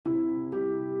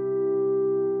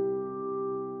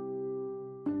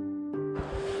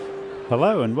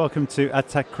Hello and welcome to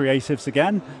EdTech Creatives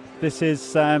again. This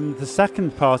is the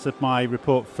second part of my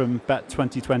report from BETT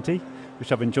 2020,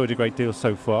 which I've enjoyed a great deal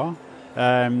so far.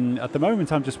 At the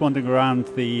moment I'm just wandering around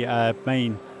the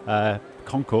main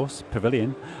concourse,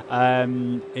 pavilion,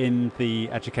 in the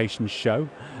education show,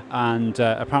 and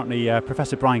apparently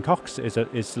Professor Brian Cox is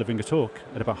delivering a talk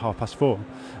at about 4:30.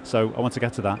 So I want to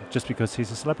get to that just because he's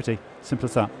a celebrity, simple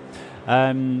as that.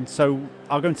 So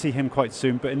I'll go and see him quite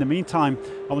soon, but in the meantime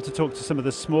I want to talk to some of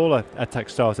the smaller EdTech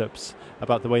startups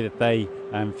about the way that they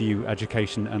view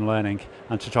education and learning,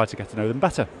 and to try to get to know them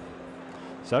better.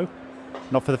 So,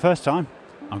 not for the first time,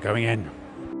 I'm going in.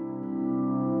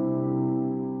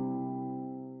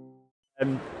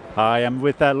 I am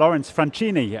with Lawrence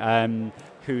Francini,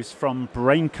 who's from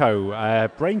Brainco.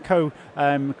 Brainco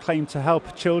claim to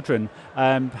help children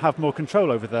have more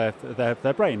control over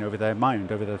their brain, over their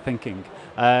mind, over their thinking.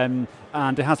 And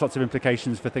it has lots of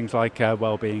implications for things like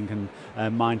well-being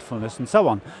and mindfulness and so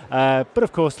on. But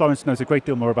of course, Lawrence knows a great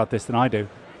deal more about this than I do.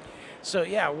 So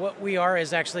yeah, what we are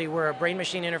is actually we're a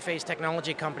brain-machine interface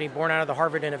technology company born out of the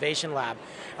Harvard Innovation Lab.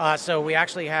 So we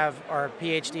actually have our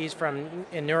PhDs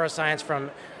in neuroscience from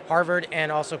Harvard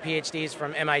and also PhDs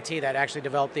from MIT that actually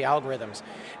developed the algorithms.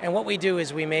 And what we do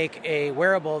is we make a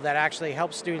wearable that actually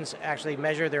helps students actually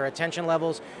measure their attention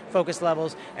levels, focus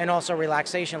levels, and also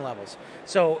relaxation levels.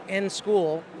 So in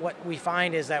school, what we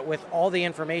find is that with all the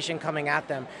information coming at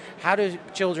them, how do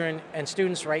children and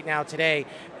students right now today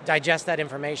digest that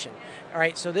information? All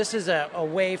right, so this is a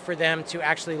way for them to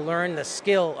actually learn the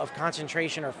skill of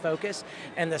concentration or focus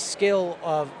and the skill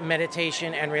of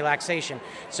meditation and relaxation.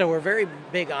 So we're very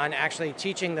big on actually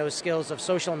teaching those skills of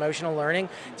social emotional learning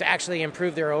to actually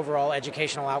improve their overall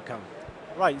educational outcome.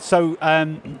 Right, so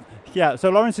so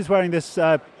Lawrence is wearing this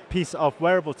piece of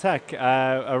wearable tech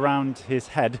around his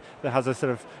head that has a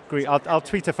sort of green. I'll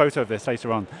tweet a photo of this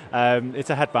later on. It's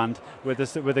a headband with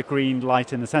a green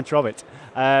light in the center of it.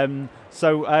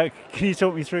 So can you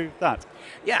talk me through that?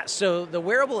 Yeah, so the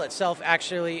wearable itself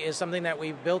actually is something that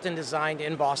we built and designed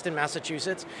in Boston,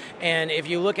 Massachusetts. And if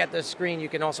you look at the screen, you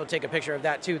can also take a picture of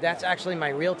that too. That's actually my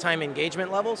real-time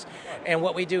engagement levels. And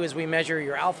what we do is we measure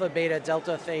your alpha, beta,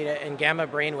 delta, theta, and gamma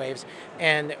brainwaves.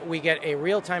 And we get a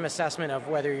real-time assessment of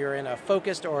whether you're in a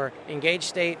focused or engaged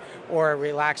state or a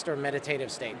relaxed or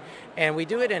meditative state. And we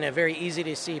do it in a very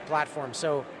easy-to-see platform.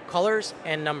 So colors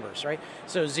and numbers, right?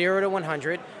 So 0 to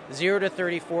 100, 0 to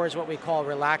 34 is what we call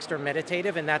relaxed or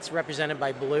meditative, and that's represented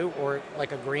by blue or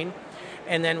like a green.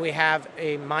 And then we have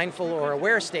a mindful or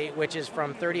aware state, which is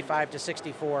from 35 to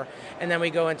 64. And then we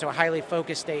go into a highly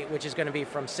focused state, which is going to be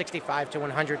from 65 to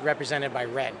 100, represented by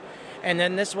red. And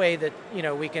then this way that,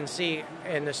 we can see,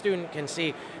 and the student can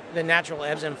see the natural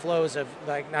ebbs and flows of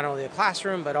like not only the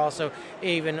classroom, but also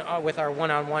even with our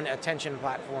one-on-one attention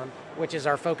platform, which is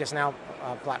our Focus Now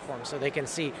platform, so they can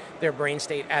see their brain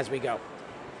state as we go.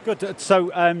 Good. So,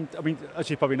 as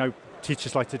you probably know,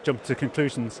 teachers like to jump to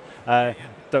conclusions, don't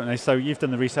they? So you've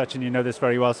done the research and you know this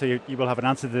very well, so you will have an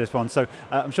answer to this one. So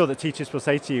I'm sure that teachers will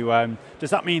say to you, does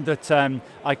that mean that, I'm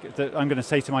going to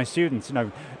say to my students,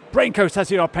 Brainco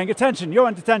says you're not paying attention, you're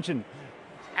on detention?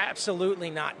 Absolutely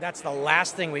not. That's the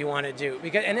last thing we want to do,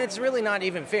 and it's really not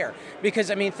even fair. Because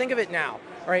think of it now,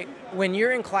 right? When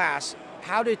you're in class,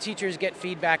 how do teachers get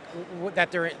feedback that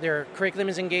their curriculum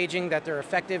is engaging, that they're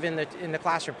effective in the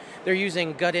classroom? They're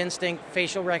using gut instinct,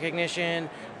 facial recognition,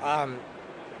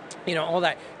 all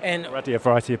that, and already a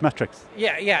variety of metrics.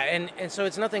 Yeah, and so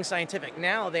it's nothing scientific.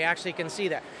 Now they actually can see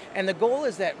that, and the goal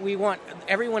is that we want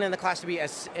everyone in the class to be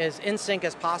as in sync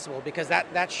as possible, because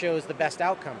that shows the best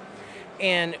outcome.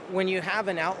 And when you have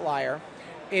an outlier,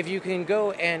 if you can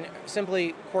go and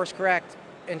simply course correct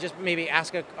and just maybe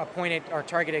ask a pointed or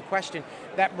targeted question,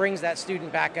 that brings that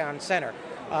student back on center.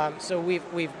 So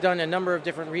we've done a number of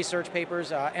different research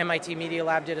papers. MIT Media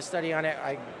Lab did a study on it.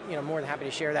 I'm more than happy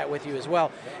to share that with you as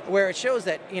well, where it shows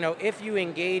that if you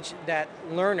engage that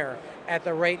learner at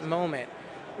the right moment,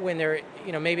 when they're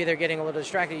maybe they're getting a little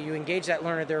distracted, you engage that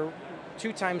learner, they're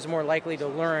 2 times more likely to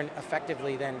learn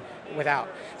effectively than without.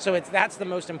 So that's the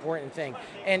most important thing.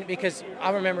 And because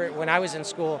I remember when I was in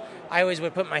school, I always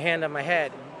would put my hand on my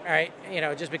head, all right,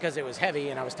 just because it was heavy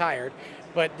and I was tired,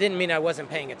 but didn't mean I wasn't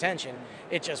paying attention.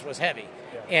 It just was heavy.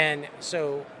 Yeah. And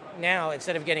so now,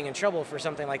 instead of getting in trouble for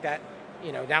something like that,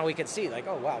 now we could see like,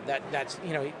 oh wow, that's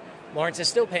Lawrence is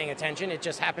still paying attention. It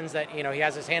just happens that he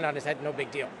has his hand on his head, no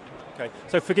big deal. Okay,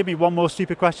 so forgive me one more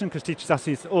stupid question, because teachers ask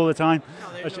these all the time.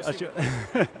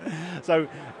 No, so,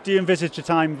 do you envisage a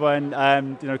time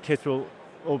when kids will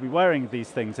all be wearing these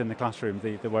things in the classroom,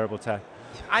 the wearable tech?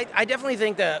 I definitely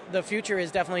think the future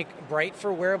is definitely bright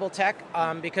for wearable tech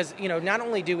because not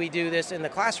only do we do this in the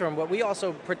classroom, but we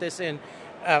also put this in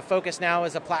Focus Now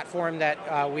is a platform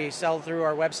that we sell through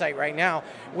our website right now,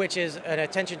 which is an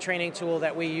attention training tool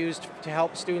that we use to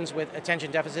help students with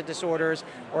attention deficit disorders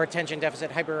or attention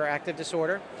deficit hyperactive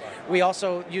disorder. We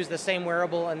also use the same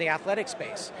wearable in the athletic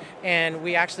space, and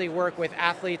we actually work with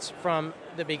athletes from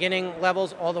the beginning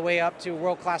levels all the way up to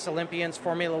world-class Olympians,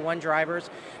 Formula One drivers,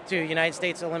 to United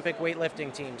States Olympic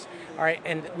weightlifting teams. All right,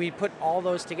 and we put all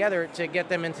those together to get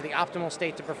them into the optimal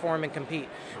state to perform and compete.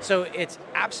 So it's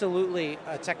absolutely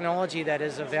a technology that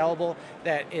is available,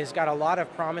 that has got a lot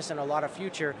of promise and a lot of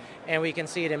future, and we can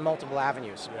see it in multiple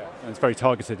avenues. Yeah. And it's very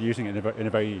targeted, using it in a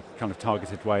very kind of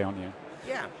targeted way, aren't you?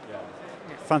 Yeah.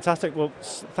 Fantastic. Well,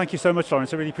 thank you so much,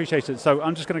 Lawrence. I really appreciate it. So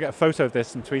I'm just going to get a photo of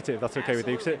this and tweet it, if that's okay with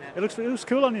you. Because it looks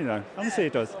cool on you now. Honestly,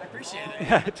 it does. I appreciate it.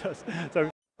 Yeah, it does.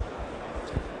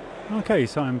 Okay,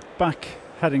 so I'm back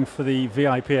heading for the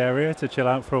VIP area to chill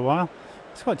out for a while.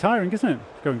 It's quite tiring, isn't it?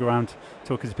 Going around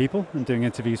talking to people and doing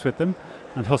interviews with them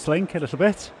and hustling a little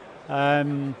bit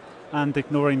and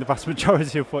ignoring the vast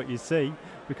majority of what you see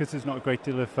because there's not a great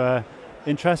deal of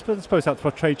interest, but I suppose that's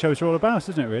what trade shows are all about,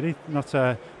 isn't it, really? Not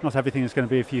everything is going to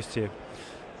be of use to you.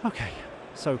 Okay,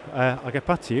 so I'll get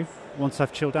back to you once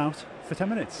I've chilled out for 10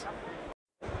 minutes.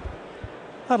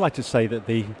 I'd like to say that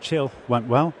the chill went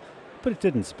well, but it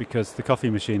didn't because the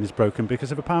coffee machine is broken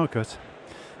because of a power cut.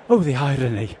 Oh, the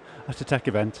irony at a tech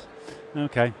event.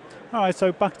 Okay, all right,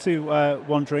 so back to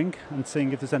wandering and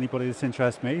seeing if there's anybody that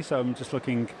interests me. So I'm just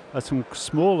looking at some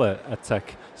smaller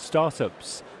tech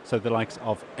startups. So the likes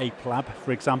of Ape Lab,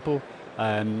 for example,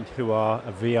 who are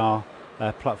a VR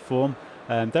platform.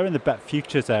 They're in the Bet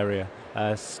Futures area.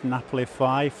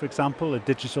 Snaplify, for example, a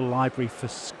digital library for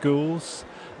schools.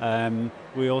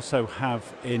 We also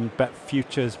have in Bet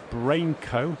Futures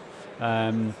BrainCo,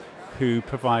 who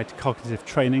provide cognitive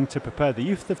training to prepare the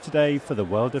youth of today for the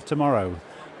world of tomorrow.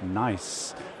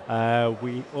 Nice.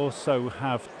 We also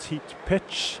have Teach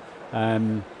Pitch.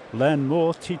 Learn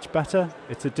more, teach better.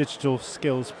 It's a digital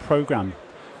skills program.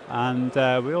 And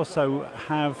we also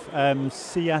have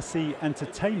CSE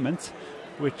Entertainment,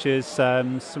 which is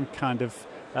some kind of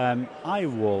eye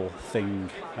wall thing.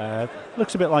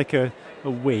 Looks a bit like a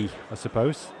Wii, I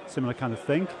suppose, similar kind of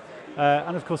thing.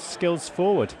 And of course, Skills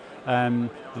Forward,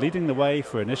 leading the way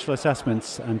for initial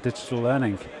assessments and digital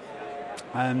learning.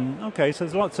 Okay, so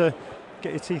there's a lot to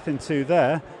get your teeth into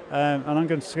there. And I'm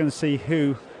just going to see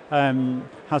who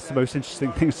has the most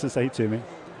interesting things to say to me.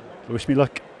 Wish me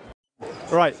luck.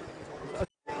 Right.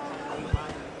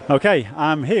 Okay,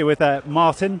 I'm here with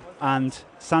Martin and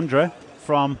Sandra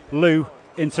from Loo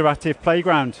Interactive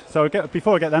Playground. So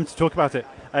before I get them to talk about it,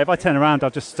 if I turn around, I'll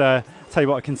just tell you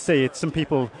what I can see. It's some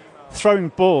people throwing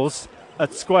balls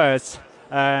at squares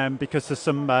because there's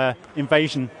some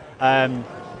invasion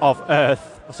of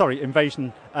Earth. Sorry,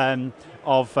 invasion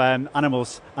of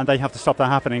animals, and they have to stop that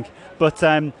happening. But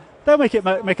they'll make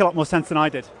a lot more sense than I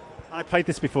did. I played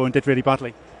this before and did really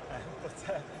badly.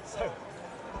 So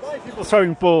why are people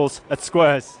throwing balls at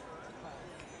squares?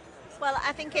 Well,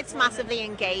 I think it's massively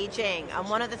engaging, and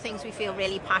one of the things we feel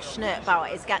really passionate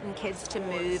about is getting kids to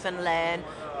move and learn.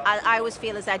 I always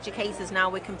feel as educators now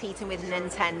we're competing with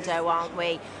Nintendo, aren't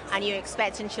we? And you're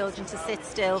expecting children to sit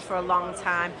still for a long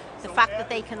time. The fact that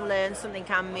they can learn something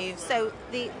can move. So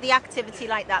the activity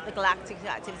like that, the galactic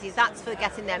activities, that's for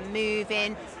getting them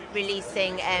moving,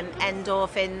 releasing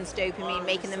endorphins, dopamine,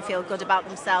 making them feel good about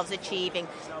themselves, achieving.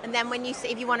 And then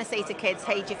if you want to say to kids,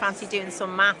 hey, do you fancy doing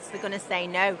some maths? They're going to say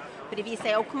no. But if you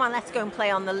say, oh, come on, let's go and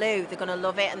play on the loo, they're going to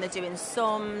love it, and they're doing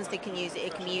sums, they can use it,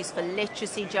 it can be used for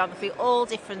literacy, geography, all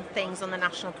different things on the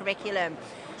national curriculum.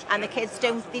 And the kids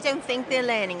don't think they're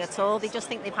learning at all, they just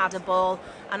think they've had a ball.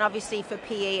 And obviously for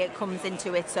PE, it comes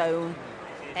into its own.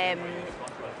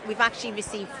 We've actually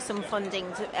received some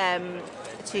funding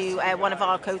to one of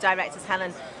our co-directors,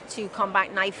 Helen, to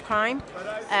combat knife crime,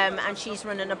 and she's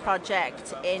running a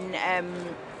project in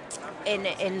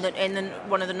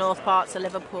one of the north parts of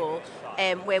Liverpool,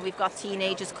 where we've got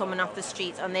teenagers coming off the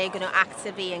streets and they're going to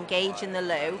actively engage in the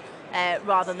loo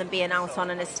rather than being out on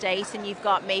an estate. And you've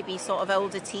got maybe sort of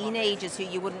older teenagers who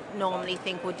you wouldn't normally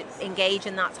think would engage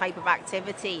in that type of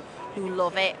activity, who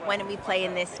love it. When are we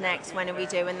playing this next? When are we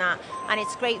doing that? And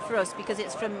it's great for us because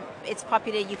it's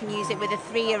popular. You can use it with a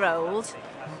 3-year-old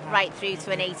right through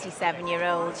to an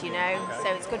 87-year-old, you know.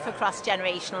 So it's good for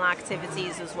cross-generational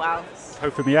activities as well.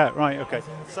 Hope for me out, right? Okay.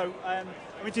 So,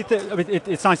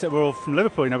 it's nice that we're all from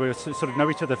Liverpool. You know, we sort of know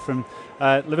each other from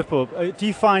Liverpool. Do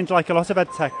you find, like a lot of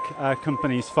edtech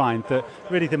companies find, that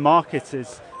really the market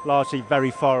is largely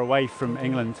very far away from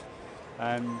England?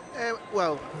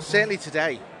 Well, certainly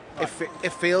today,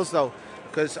 it feels though,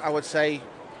 because I would say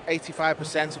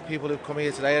 85% of people who've come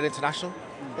here today are international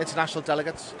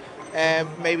delegates.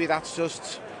 Maybe that's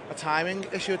just a timing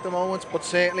issue at the moment, but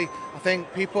certainly I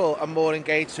think people are more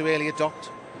engaged to really adopt.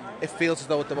 It feels as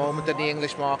though at the moment in the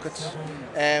English markets,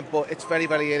 but it's very,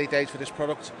 very early days for this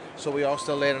product, so we are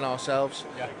still learning ourselves.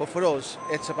 Yeah. But for us,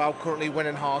 it's about currently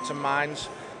winning hearts and minds,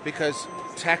 because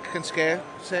tech can scare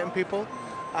certain people,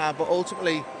 but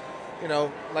ultimately, you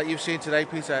know, like you've seen today,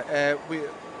 Peter,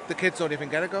 the kids don't even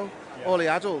get a go. Yeah. All the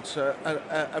adults are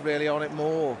really on it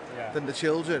more than the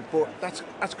children, but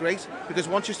that's great, because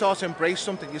once you start to embrace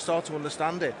something, you start to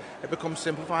understand it, it becomes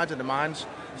simplified in the minds.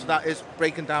 So that is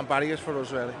breaking down barriers for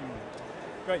us, really.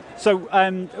 Great. So,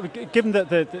 given that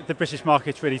the British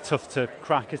market's really tough to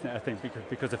crack, isn't it? I think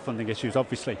because of funding issues,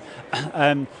 obviously.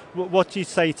 What would you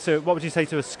say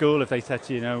to a school if they said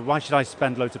to you, why should I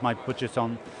spend loads of my budget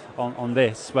on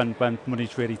this when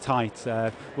money's really tight?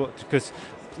 Because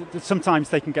sometimes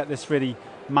they can get this really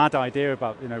mad idea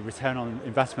about return on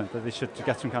investment, that they should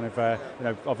get some kind of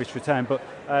obvious return. But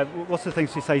what's the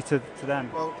things you say to them?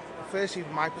 Well, firstly,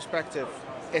 from my perspective,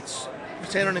 it's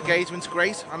return on engagement's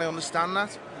great, and I understand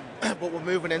that, but we're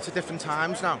moving into different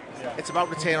times now. Yeah. It's about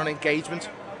return on engagement.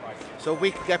 So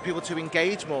we can get people to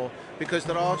engage more, because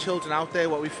there are children out there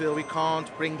what we feel we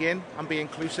can't bring in and be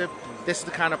inclusive. This is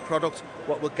the kind of product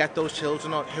what will get those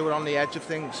children who are on the edge of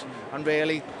things, and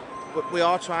really we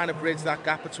are trying to bridge that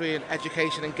gap between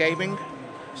education and gaming.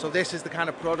 So this is the kind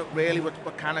of product really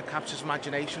what kind of captures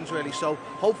imaginations really. So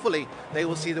hopefully they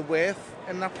will see the worth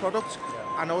in that product.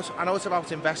 I know it's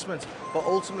about investment, but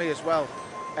ultimately as well,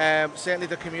 certainly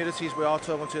the communities we are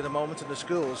talking to at the moment in the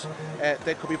schools,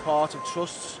 they could be part of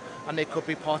trusts and they could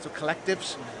be part of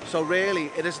collectives. So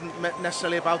really it isn't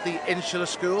necessarily about the insular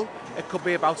school, it could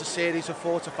be about a series of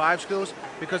 4 to 5 schools,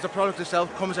 because the product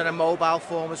itself comes in a mobile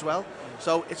form as well.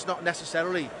 So it's not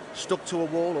necessarily stuck to a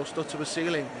wall or stuck to a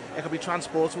ceiling. It can be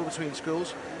transportable between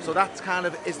schools. So that kind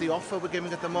of is the offer we're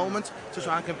giving at the moment, to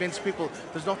try and convince people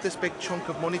there's not this big chunk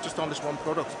of money just on this one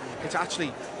product. It's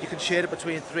actually, you can share it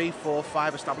between 3, 4,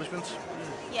 5 establishments.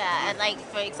 Yeah, and like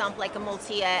for example, like a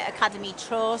multi-academy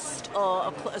trust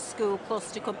or a school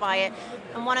cluster could buy it.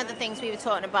 And one of the things we were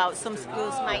talking about, some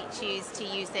schools might choose to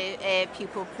use the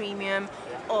pupil premium,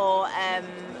 or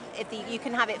you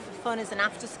can have it for fun as an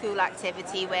after-school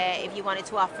activity, where if you wanted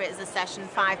to offer it as a session,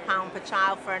 £5 per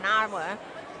child for an hour,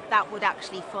 that would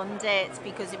actually fund it,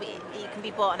 because it can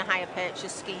be bought on a higher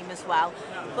purchase scheme as well.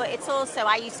 But it's also,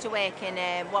 I used to work in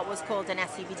what was called an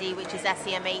SEBD, which is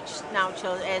SEMH now,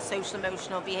 social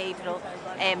emotional behavioural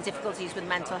difficulties with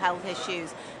mental health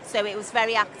issues. So it was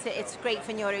very active. It's great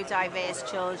for neurodiverse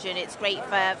children. It's great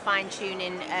for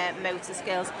fine-tuning motor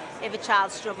skills. If a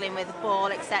child's struggling with a ball,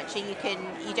 etc.,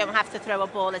 you don't have to throw a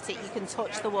ball at it. You can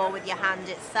touch the wall with your hand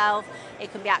itself.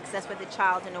 It can be accessed with a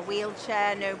child in a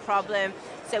wheelchair, no problem.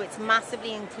 So it's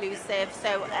massively inclusive.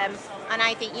 So, and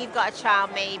I think you've got a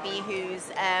child maybe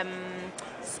who's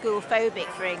school phobic,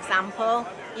 for example.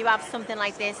 You have something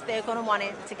like this, they're going to want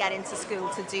it to get into school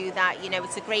to do that.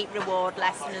 It's a great reward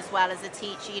lesson as well. As a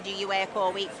teacher, you do your work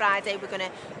all week. Friday,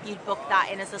 you'd book that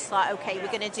in as a slot. Okay, we're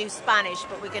going to do Spanish,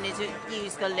 but we're going to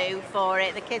use the loo for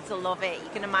it. The kids will love it. You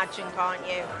can imagine, can't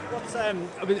you? What's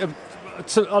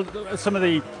some of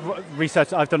the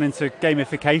research I've done into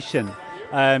gamification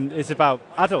is about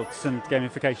adults and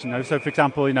gamification. So, for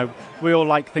example, we all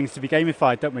like things to be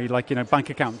gamified, don't we? Like, bank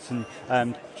accounts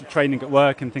and training at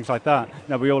work and things like that.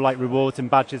 We all like rewards and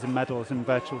badges and medals and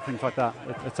virtual things like that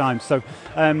at times. So,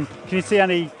 can you see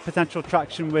any potential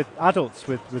traction with adults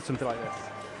with something like this?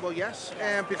 Well, yes,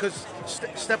 because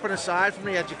stepping aside from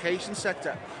the education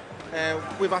sector,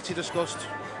 we've actually discussed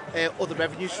other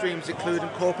revenue streams, including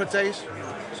corporate days.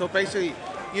 So basically,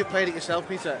 you've played it yourself,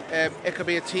 Peter. It could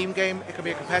be a team game, it could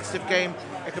be a competitive game,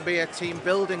 it could be a team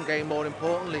building game, more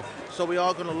importantly. So we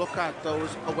are going to look at those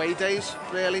away days,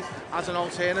 really, as an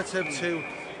alternative to,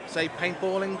 say,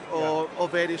 paintballing or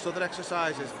various other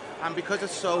exercises. And because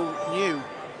it's so new,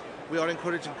 we are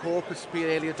encouraging corporates to be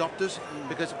early adopters,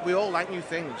 because we all like new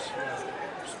things.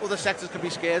 Other sectors can be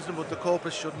scared of them, but the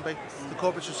corporates shouldn't be. The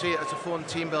corporates should see it as a fun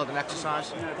team building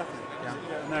exercise. Yeah, definitely.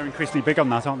 Yeah. And they're increasingly big on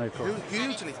that, aren't they, of course?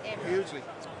 Hugely.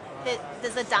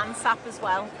 There's a dance app as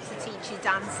well to teach you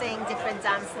dancing, different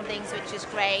dance and things, which is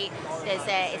great.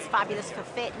 It's fabulous for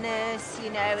fitness.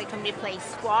 It can replace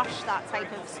squash, that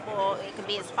type of sport. It can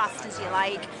be as fast as you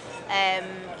like.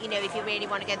 If you really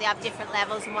want to go, they have different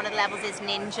levels, and one of the levels is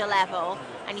ninja level,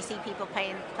 and you see people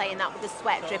playing that with the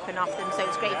sweat dripping off them. So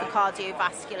it's great for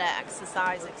cardiovascular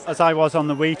exercise. As I was on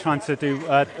the Wii trying to do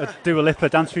a Dua Lipa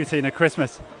dance routine at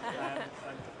Christmas.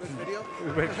 Good video.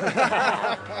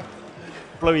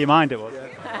 Blew your mind, it was. Yeah.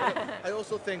 I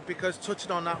also think, because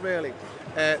touching on that really,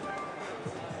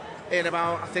 in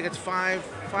about, I think it's five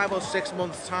or 6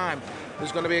 months' time,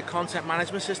 there's going to be a content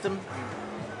management system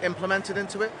implemented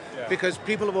into it, because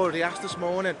people have already asked this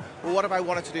morning, well, what if I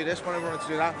wanted to do this, what if I wanted to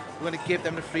do that? We're going to give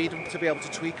them the freedom to be able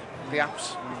to tweak the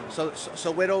apps. So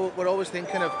we're always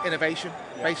thinking of innovation,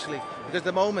 basically, because at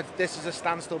the moment this is a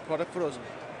standstill product for us,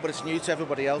 but it's new to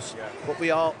everybody else. But we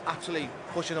are actually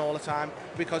pushing all the time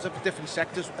because of different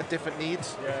sectors and different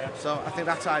needs. So I think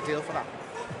that's ideal for that.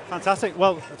 Fantastic.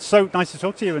 Well, it's so nice to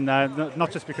talk to you, and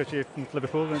not just because you're from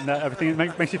Liverpool and everything,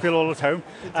 it makes you feel all at home.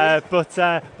 But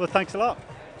thanks a lot.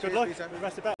 Good luck with the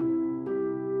rest of it.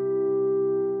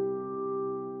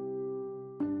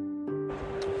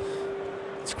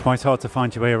 It's quite hard to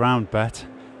find your way around, Bet.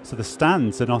 So the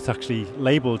stands are not actually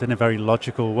labelled in a very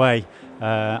logical way.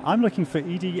 I'm looking for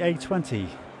EDA20.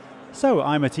 So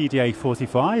I'm at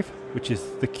EDA45, which is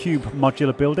the Cube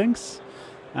Modular Buildings.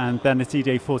 And then it's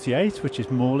EDA48, which is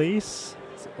Morley's.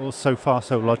 It's all so far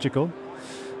so logical.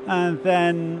 And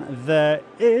then there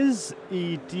is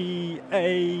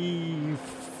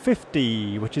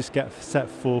EDA50, which is set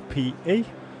for PE.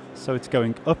 So it's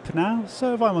going up now.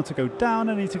 So if I want to go down,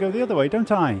 I need to go the other way,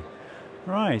 don't I?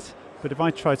 Right. But if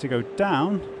I try to go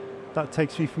down, that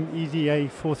takes me from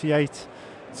EDA48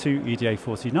 to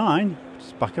EDA49, which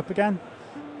is back up again,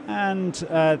 and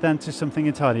then to something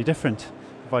entirely different.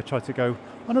 If I try to go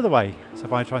another way, so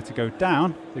if I try to go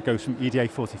down, it goes from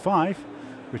EDA45,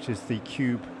 which is the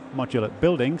Cube Modular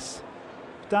Buildings,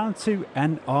 down to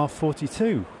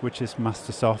NR42, which is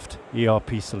Mastersoft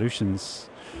ERP Solutions.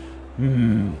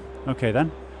 Okay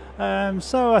then.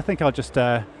 So I think I'll just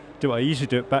do what I usually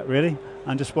do at Bet, really,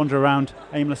 and just wander around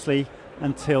aimlessly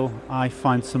until I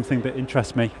find something that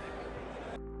interests me.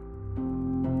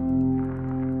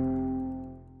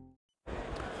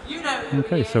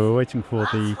 Okay, so we're waiting for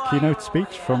the keynote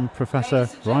speech from Professor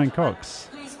Brian Cox,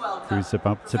 who's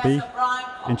about to be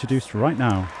introduced right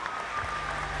now.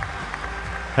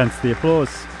 Hence the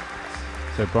applause.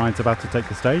 So Brian's about to take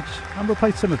the stage, and we'll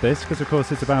play some of this because, of course,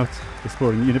 it's about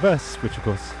exploring the universe, which you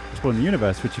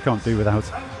can't do without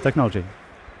technology.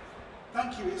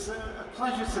 Thank you. It's a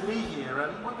pleasure to be here.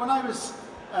 When I was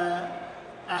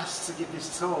asked to give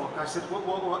this talk, I said,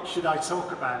 what should I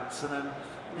talk about? And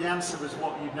the answer was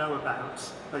what you know about,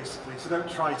 basically. So don't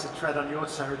try to tread on your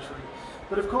territory.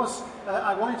 But of course,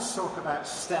 I wanted to talk about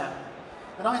STEM.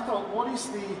 And I thought, what is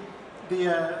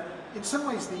in some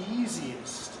ways the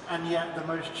easiest and yet the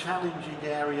most challenging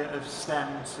area of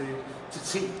STEM to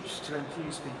teach, to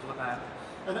enthuse people about?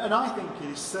 And I think it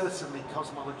is certainly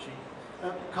cosmology.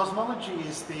 Cosmology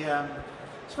is the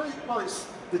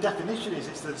definition is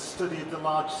it's the study of the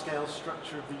large-scale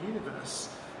structure of the universe.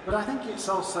 But I think it's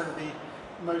also the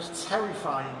most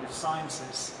terrifying of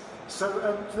sciences.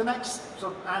 So for the next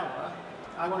sort of hour,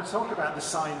 I want to talk about the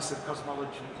science of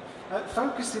cosmology,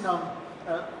 focusing on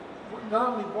not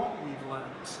only what we've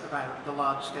learned about the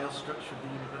large-scale structure of the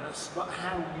universe, but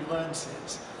how we learned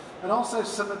it, and also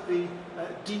some of the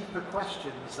deeper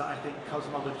questions that I think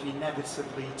cosmology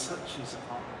inevitably touches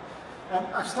upon.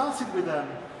 I've started with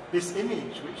this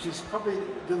image, which is probably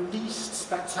the least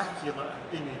spectacular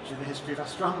image in the history of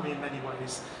astronomy in many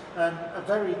ways. A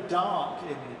very dark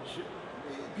image,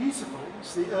 beautiful.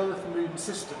 It's the Earth-Moon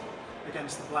system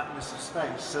against the blackness of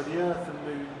space. So the Earth and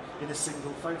Moon in a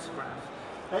single photograph.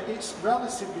 It's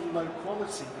relatively low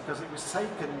quality because it was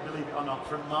taken, believe it or not,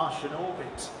 from Martian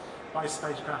orbit by a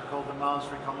spacecraft called the Mars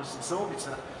Reconnaissance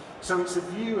Orbiter. So it's a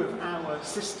view of our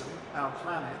system, our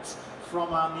planet,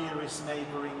 from our nearest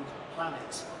neighbouring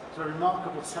planet. So a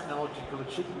remarkable technological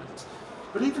achievement.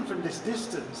 But even from this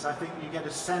distance, I think you get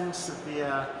a sense of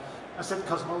I said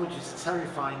cosmology is a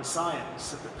terrifying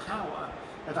science, of the power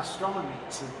of astronomy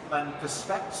to lend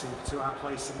perspective to our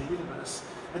place in the universe.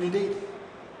 And indeed,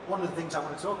 one of the things I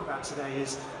want to talk about today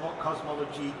is what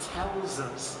cosmology tells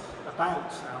us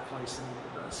about our place in the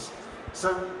universe. So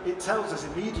it tells us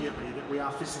immediately that we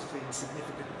are physically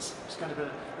insignificant. It's kind of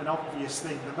an obvious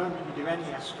thing. The moment you do any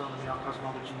astronomy or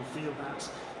cosmology, you feel that.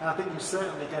 And I think you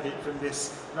certainly get it from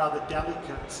this rather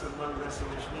delicate and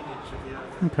low-resolution image of the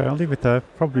Earth. Okay, I'll leave it there,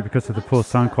 probably because of the poor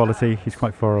sound quality. He's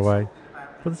quite far away.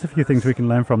 But there's a few things we can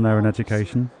learn from there in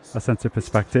education. A sense of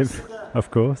perspective,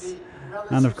 of course.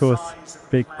 And of course,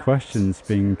 big questions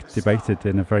being debated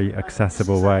in a very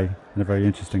accessible way, in a very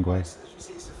interesting way.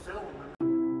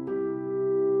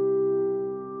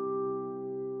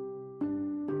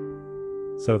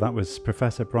 So that was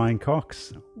Professor Brian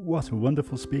Cox. What a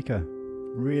wonderful speaker.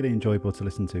 Really enjoyable to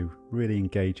listen to, really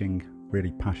engaging,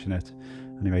 really passionate,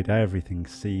 and he made everything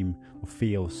seem or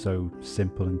feel so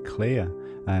simple and clear,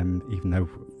 even though,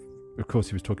 of course,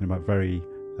 he was talking about very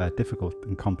difficult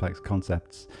and complex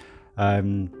concepts.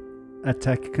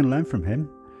 EdTech can learn from him.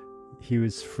 He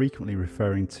was frequently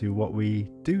referring to what we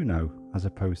do know, as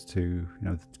opposed to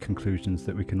the conclusions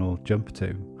that we can all jump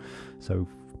to. So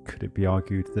could it be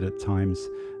argued that at times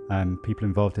people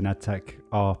involved in EdTech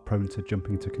are prone to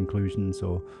jumping to conclusions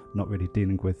or not really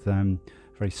dealing with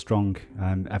very strong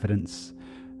evidence?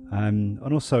 And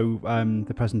also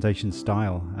the presentation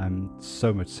style,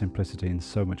 so much simplicity and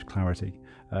so much clarity,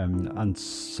 and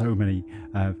so many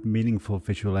meaningful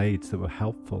visual aids that were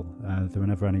helpful. There were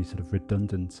never any sort of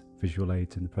redundant visual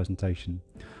aids in the presentation.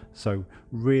 So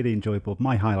really enjoyable.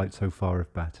 My highlight so far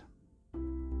of BET.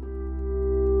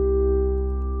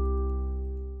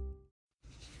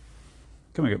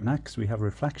 Coming up next, we have a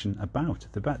reflection about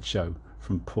the BET show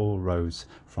from Paul Rose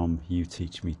from You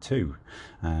Teach Me Too.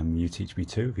 You Teach Me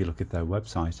Too, if you look at their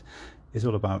website, is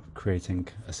all about creating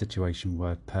a situation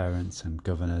where parents and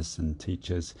governors and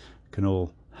teachers can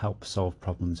all help solve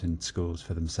problems in schools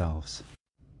for themselves.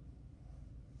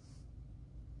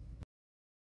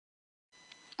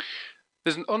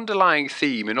 There's an underlying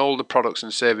theme in all the products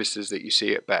and services that you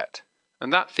see at BET,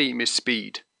 and that theme is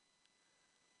speed.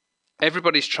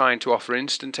 Everybody's trying to offer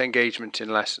instant engagement in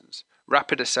lessons,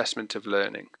 rapid assessment of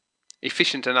learning,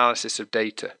 efficient analysis of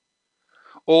data.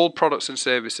 All products and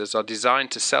services are designed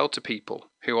to sell to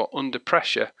people who are under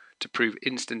pressure to prove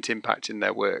instant impact in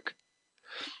their work.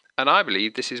 And I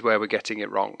believe this is where we're getting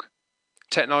it wrong.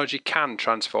 Technology can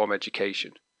transform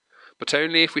education, but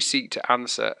only if we seek to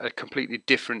answer a completely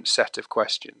different set of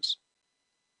questions.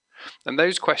 And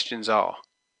those questions are: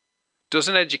 does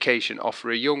an education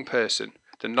offer a young person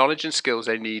the knowledge and skills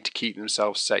they need to keep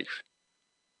themselves safe?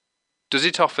 Does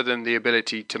it offer them the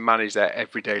ability to manage their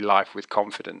everyday life with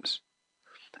confidence?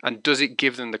 And does it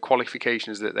give them the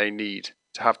qualifications that they need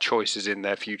to have choices in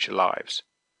their future lives?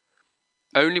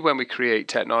 Only when we create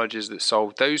technologies that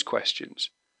solve those questions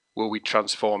will we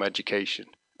transform education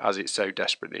as it so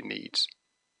desperately needs.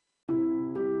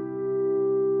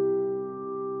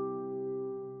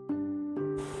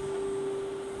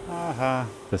 Aha,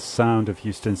 the sound of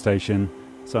Euston Station.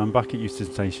 So I'm back at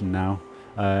Euston Station now,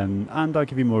 and I'll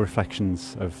give you more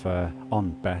reflections of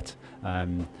on BET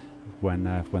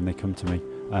when they come to me.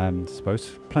 I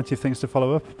suppose plenty of things to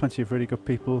follow up, plenty of really good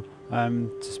people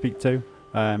to speak to.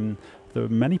 There were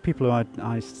many people who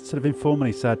I sort of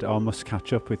informally said, I must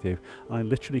catch up with you. I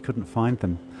literally couldn't find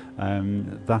them.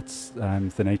 That's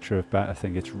the nature of BET. I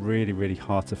think it's really, really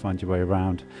hard to find your way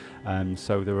around.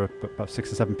 So there were about 6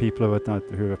 or 7 people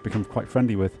who I've become quite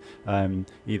friendly with,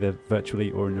 either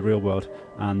virtually or in the real world.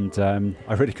 And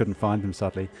I really couldn't find them,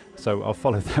 sadly. So I'll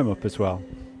follow them up as well.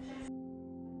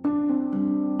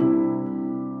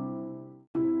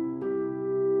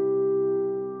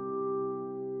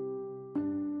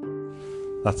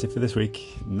 That's it for this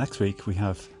week. Next week we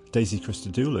have Daisy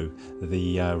Christodoulou,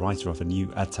 the writer of a new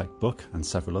EdTech book and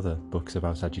several other books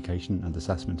about education and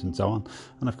assessment and so on.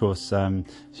 And of course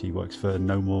she works for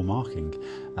No More Marking.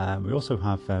 We also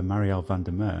have Marielle van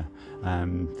der Meer,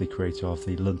 the creator of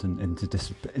the London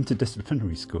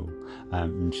Interdisciplinary School.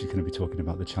 And she's going to be talking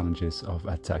about the challenges of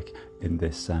EdTech in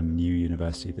this new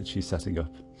university that she's setting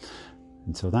up.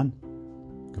 Until then,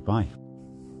 goodbye.